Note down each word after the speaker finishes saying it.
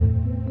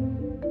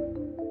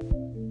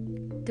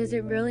Does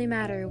it really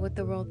matter what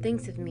the world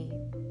thinks of me?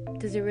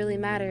 Does it really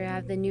matter I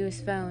have the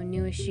newest phone,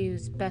 newest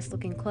shoes, best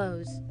looking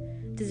clothes?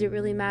 Does it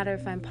really matter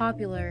if I'm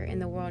popular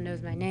and the world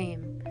knows my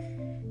name?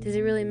 Does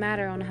it really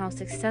matter on how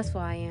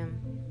successful I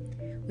am?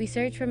 We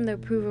search for the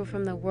approval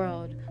from the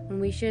world when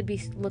we should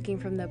be looking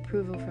for the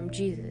approval from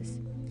Jesus.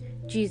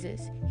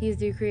 Jesus, He is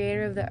the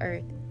creator of the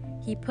earth.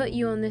 He put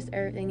you on this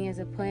earth and He has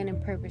a plan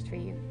and purpose for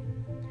you.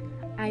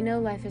 I know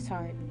life is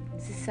hard.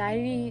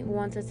 Society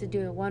wants us to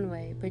do it one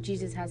way, but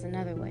Jesus has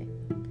another way.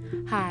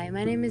 Hi,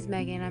 my name is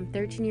Megan. I'm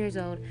 13 years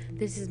old.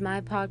 This is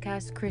my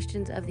podcast,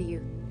 Christians of the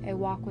Youth, a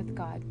walk with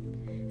God.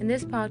 In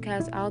this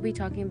podcast, I'll be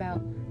talking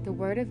about the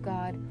Word of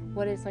God,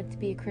 what it's like to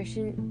be a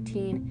Christian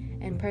teen,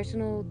 and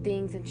personal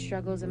things and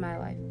struggles in my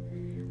life.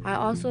 I'll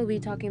also be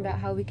talking about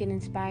how we can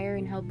inspire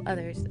and help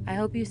others. I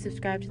hope you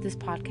subscribe to this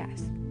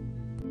podcast.